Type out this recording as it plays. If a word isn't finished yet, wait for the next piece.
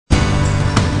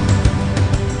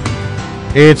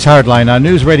It's Hardline on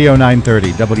News Radio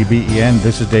 930 WBEN.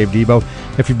 This is Dave Debo.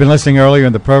 If you've been listening earlier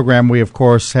in the program, we, of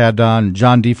course, had on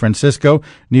John DeFrancisco,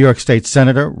 New York State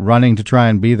Senator, running to try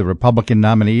and be the Republican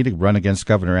nominee to run against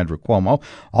Governor Andrew Cuomo.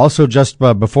 Also, just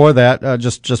before that,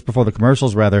 just before the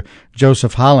commercials, rather,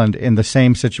 Joseph Holland in the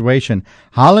same situation.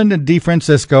 Holland and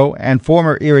DeFrancisco and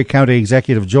former Erie County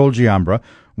Executive Joel Giambra,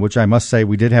 which I must say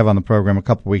we did have on the program a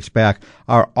couple weeks back,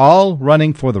 are all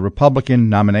running for the Republican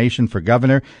nomination for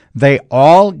governor. They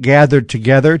all gathered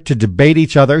together to debate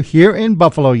each other here in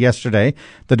Buffalo yesterday.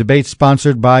 The debate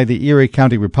sponsored by the Erie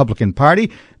County Republican Party.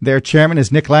 Their chairman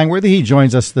is Nick Langworthy. He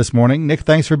joins us this morning. Nick,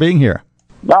 thanks for being here.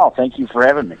 No, thank you for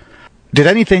having me. Did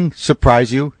anything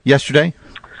surprise you yesterday?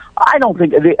 I don't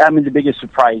think, the biggest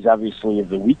surprise, obviously, of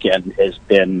the weekend has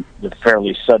been the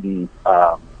fairly sudden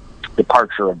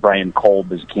departure of Brian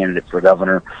Kolb as a candidate for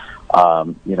governor.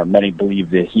 Many believe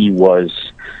that he was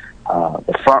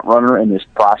the front runner in this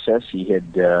process. He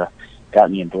had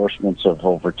gotten the endorsements of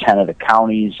over 10 of the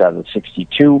counties out of the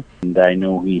 62, and I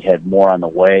know he had more on the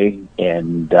way,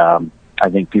 and I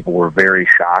think people were very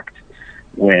shocked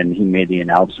when he made the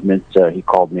announcement. He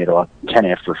called me at about 10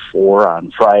 after 4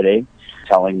 on Friday,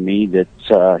 telling me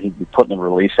that he'd be putting the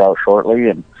release out shortly,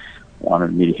 and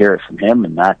wanted me to hear it from him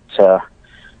and not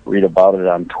read about it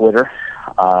on Twitter,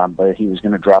 but he was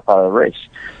going to drop out of the race.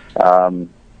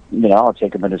 I'll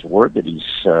take him at his word that he's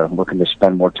looking to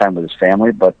spend more time with his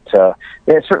family, but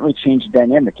it certainly changed the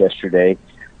dynamic yesterday,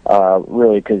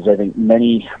 really, because I think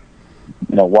many,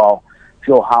 while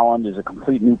Joe Holland is a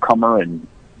complete newcomer and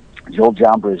Joel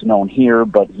Giambra is known here,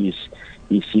 but he's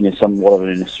seen as somewhat of an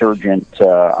insurgent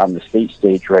on the state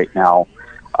stage right now.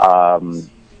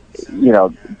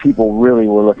 People really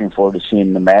were looking forward to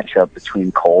seeing the matchup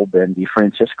between Kolb and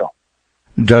DeFrancisco.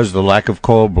 Does the lack of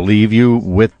Kolb leave you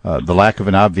with the lack of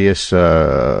an obvious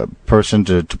person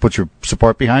to put your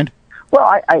support behind? Well,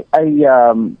 I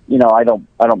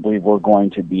don't believe we're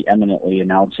going to be eminently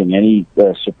announcing any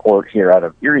support here out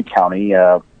of Erie County.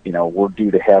 We're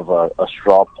due to have a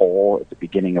straw poll at the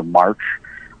beginning of March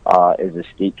as a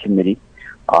state committee,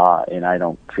 and I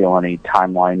don't feel any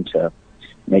timeline to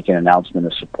make an announcement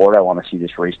of support. I want to see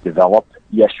this race develop.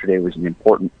 Yesterday was an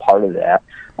important part of that.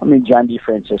 John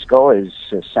DeFrancisco is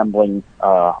assembling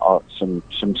some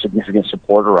significant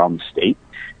support around the state.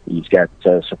 He's got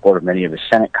support of many of his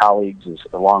Senate colleagues,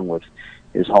 along with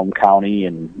his home county,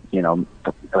 and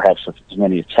perhaps as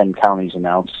many as 10 counties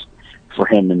announced for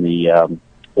him in the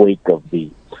wake of the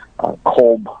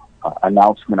Kolb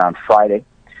announcement on Friday.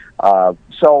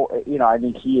 I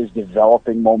think he is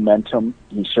developing momentum.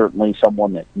 He's certainly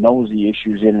someone that knows the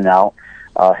issues in and out.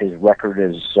 His record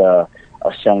as a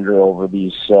senator over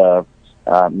these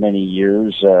many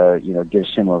years,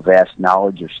 gives him a vast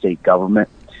knowledge of state government.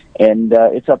 And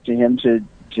it's up to him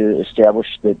to establish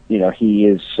that, he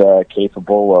is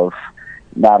capable of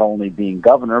not only being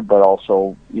governor, but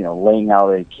also, laying out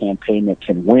a campaign that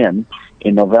can win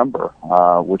in November,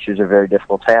 which is a very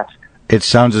difficult task. It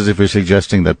sounds as if you're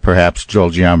suggesting that perhaps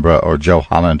Joel Giambra or Joe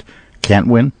Holland can't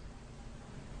win?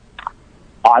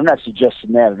 I'm not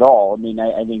suggesting that at all.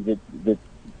 I think that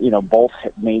both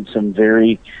made some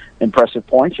very impressive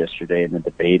points yesterday in the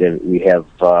debate. We have,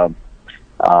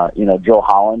 Joe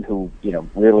Holland, who,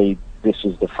 really this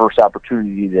is the first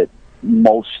opportunity that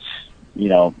most,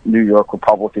 New York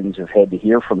Republicans have had to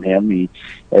hear from him. He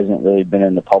hasn't really been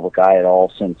in the public eye at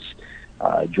all since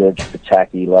George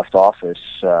Pataki left office.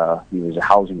 He was a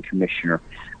housing commissioner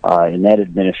in that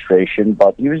administration,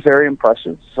 but he was very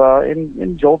impressive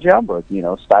in Joel Giambra.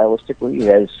 Stylistically, he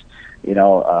has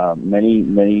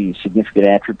many significant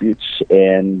attributes,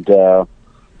 and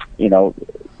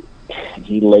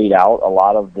he laid out a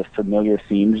lot of the familiar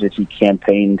themes that he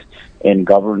campaigned and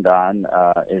governed on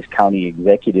as county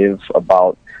executive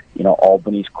about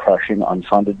Albany's crushing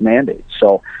unfunded mandates.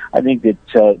 So I think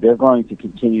that they're going to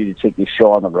continue to take this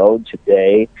show on the road.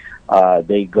 Today,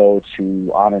 they go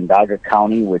to Onondaga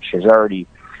County, which has already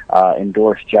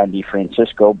endorsed John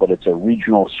DeFrancisco, but it's a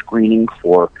regional screening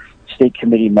for state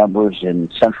committee members in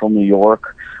central New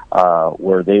York,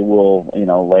 where they will,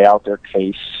 lay out their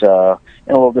case in a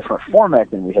little different format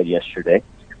than we had yesterday,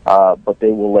 but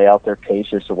they will lay out their case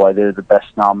as to why they're the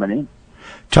best nominee.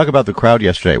 Talk about the crowd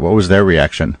yesterday. What was their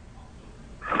reaction?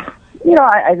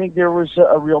 I think there was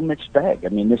a real mixed bag.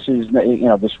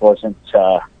 This wasn't,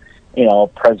 a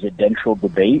presidential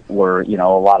debate where,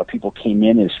 a lot of people came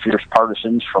in as fierce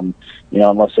partisans from,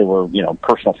 unless they were,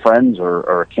 personal friends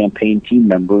or campaign team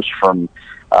members from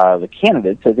the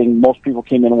candidates. I think most people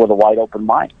came in with a wide open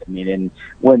mind. And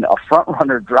when a front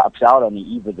runner drops out on the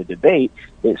eve of the debate,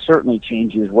 it certainly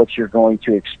changes what you're going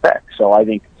to expect. So I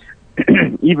think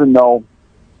even though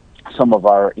some of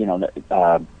our,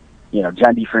 John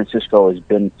DeFrancisco has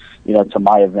been, to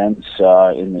my events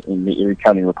in the Erie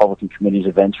County Republican Committee's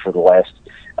events for the last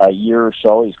year or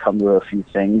so. He's come to a few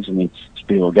things. I mean,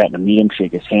 people have gotten to meet him,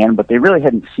 shake his hand, but they really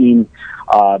hadn't seen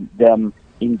them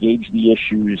engage the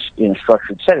issues in a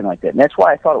structured setting like that. And that's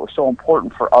why I thought it was so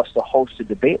important for us to host a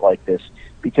debate like this,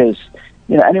 because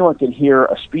anyone can hear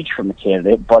a speech from the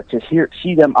candidate, but to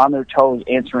see them on their toes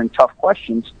answering tough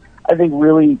questions, I think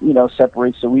really,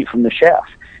 separates the wheat from the chaff.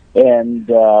 And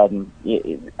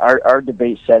our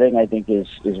debate setting, I think, is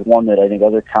one that I think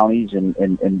other counties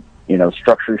and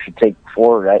structures should take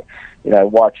forward. I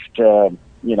watched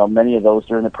many of those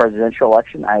during the presidential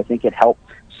election. I think it helped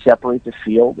separate the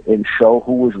field and show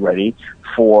who was ready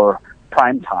for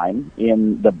prime time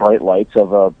in the bright lights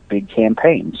of a big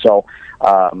campaign. So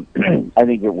I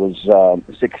think it was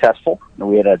successful.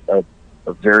 We had a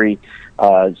very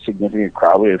significant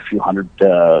crowd. We had a few hundred,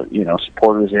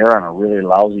 supporters there on a really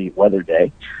lousy weather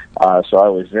day. So I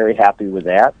was very happy with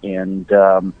that. And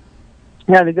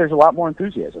I think there's a lot more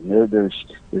enthusiasm.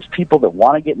 There's people that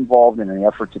want to get involved in an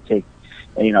effort to take,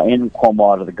 Andrew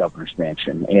Cuomo out of the governor's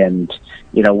mansion. And,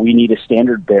 we need a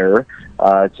standard bearer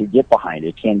to get behind.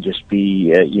 It can't just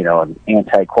be, an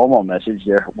anti-Cuomo message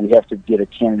there. We have to get a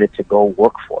candidate to go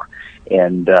work for.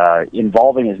 And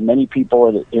involving as many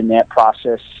people in that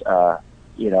process,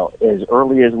 as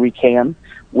early as we can,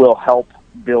 will help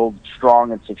build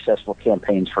strong and successful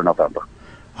campaigns for November.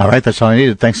 All right, that's all I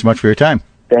needed. Thanks so much for your time.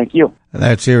 Thank you.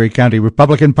 That's Erie County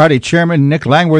Republican Party Chairman Nick Langworthy.